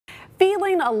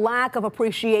feeling a lack of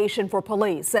appreciation for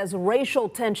police as racial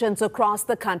tensions across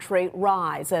the country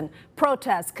rise and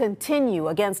protests continue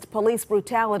against police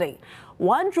brutality.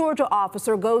 One Georgia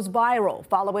officer goes viral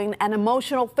following an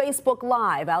emotional Facebook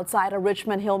Live outside a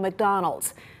Richmond Hill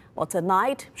McDonald's. Well,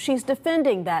 tonight, she's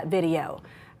defending that video.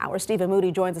 Our Stephen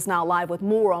Moody joins us now live with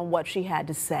more on what she had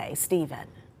to say. Stephen.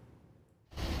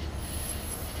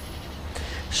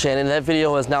 Shannon, that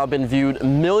video has now been viewed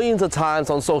millions of times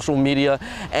on social media,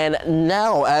 and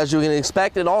now, as you can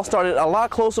expect, it all started a lot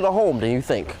closer to home than you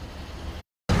think.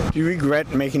 Do you regret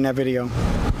making that video?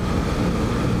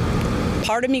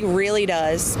 Part of me really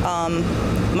does.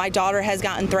 My daughter has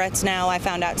gotten threats now, I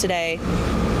found out today.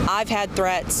 I've had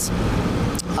threats.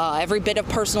 Every bit of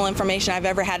personal information I've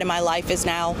ever had in my life is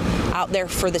now out there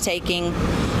for the taking.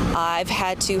 I've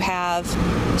had to have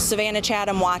Savannah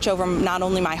Chatham watch over not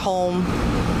only my home,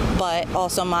 but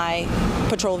also my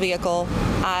patrol vehicle.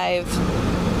 I've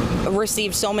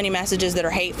received so many messages that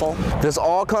are hateful. This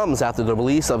all comes after the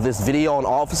release of this video on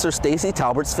Officer Stacey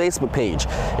Talbert's Facebook page.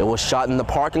 It was shot in the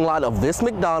parking lot of this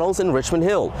McDonald's in Richmond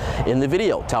Hill. In the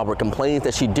video, Talbert complains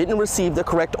that she didn't receive the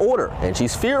correct order, and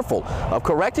she's fearful of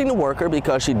correcting the worker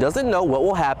because she doesn't know what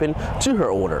will happen to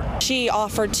her order. She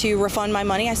offered to refund my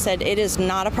money. I said, it is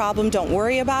not a problem, don't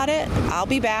worry about it. I'll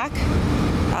be back.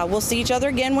 We'll see each other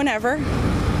again whenever.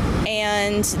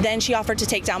 And then she offered to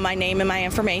take down my name and my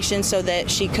information so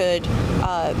that she could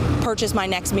purchase my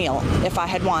next meal if I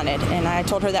had wanted. And I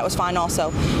told her that was fine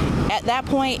also. At that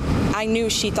point, I knew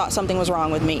she thought something was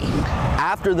wrong with me.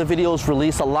 After the video's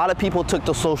release, a lot of people took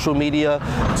to social media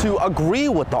to agree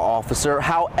with the officer.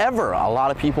 However, a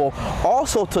lot of people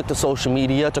also took to social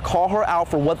media to call her out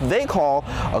for what they call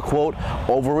a, quote,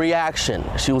 overreaction.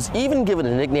 She was even given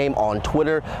a nickname on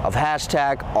Twitter of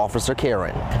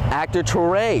 #OfficerKaren. Actor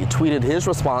Touré tweeted his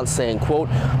response saying, quote,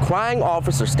 crying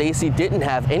Officer Stacey didn't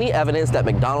have any evidence that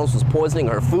McDonald's was poisoning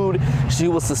her food. She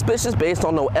was suspicious based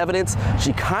on no evidence.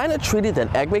 She kind of treated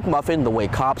that Egg McMuffin the way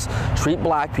cops treat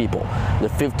black people. The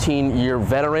 15-year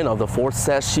veteran of the force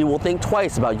says she will think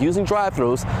twice about using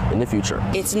drive-thrus in the future.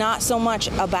 It's not so much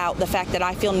about the fact that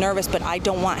I feel nervous, but I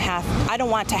don't want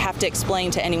to have to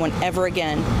explain to anyone ever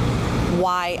again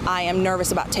why I am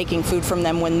nervous about taking food from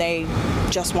them when they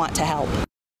just want to help.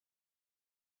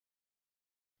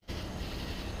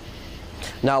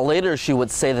 Now later she would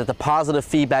say that the positive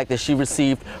feedback that she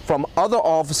received from other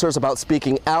officers about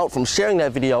speaking out from sharing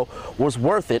that video was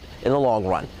worth it in the long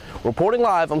run. Reporting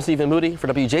live, I'm Stephen Moody for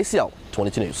WJCL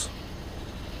 22 News.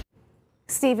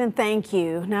 Stephen, thank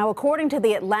you. Now, according to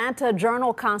the Atlanta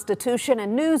Journal-Constitution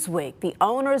and Newsweek, the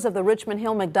owners of the Richmond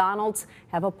Hill McDonald's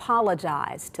have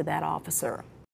apologized to that officer.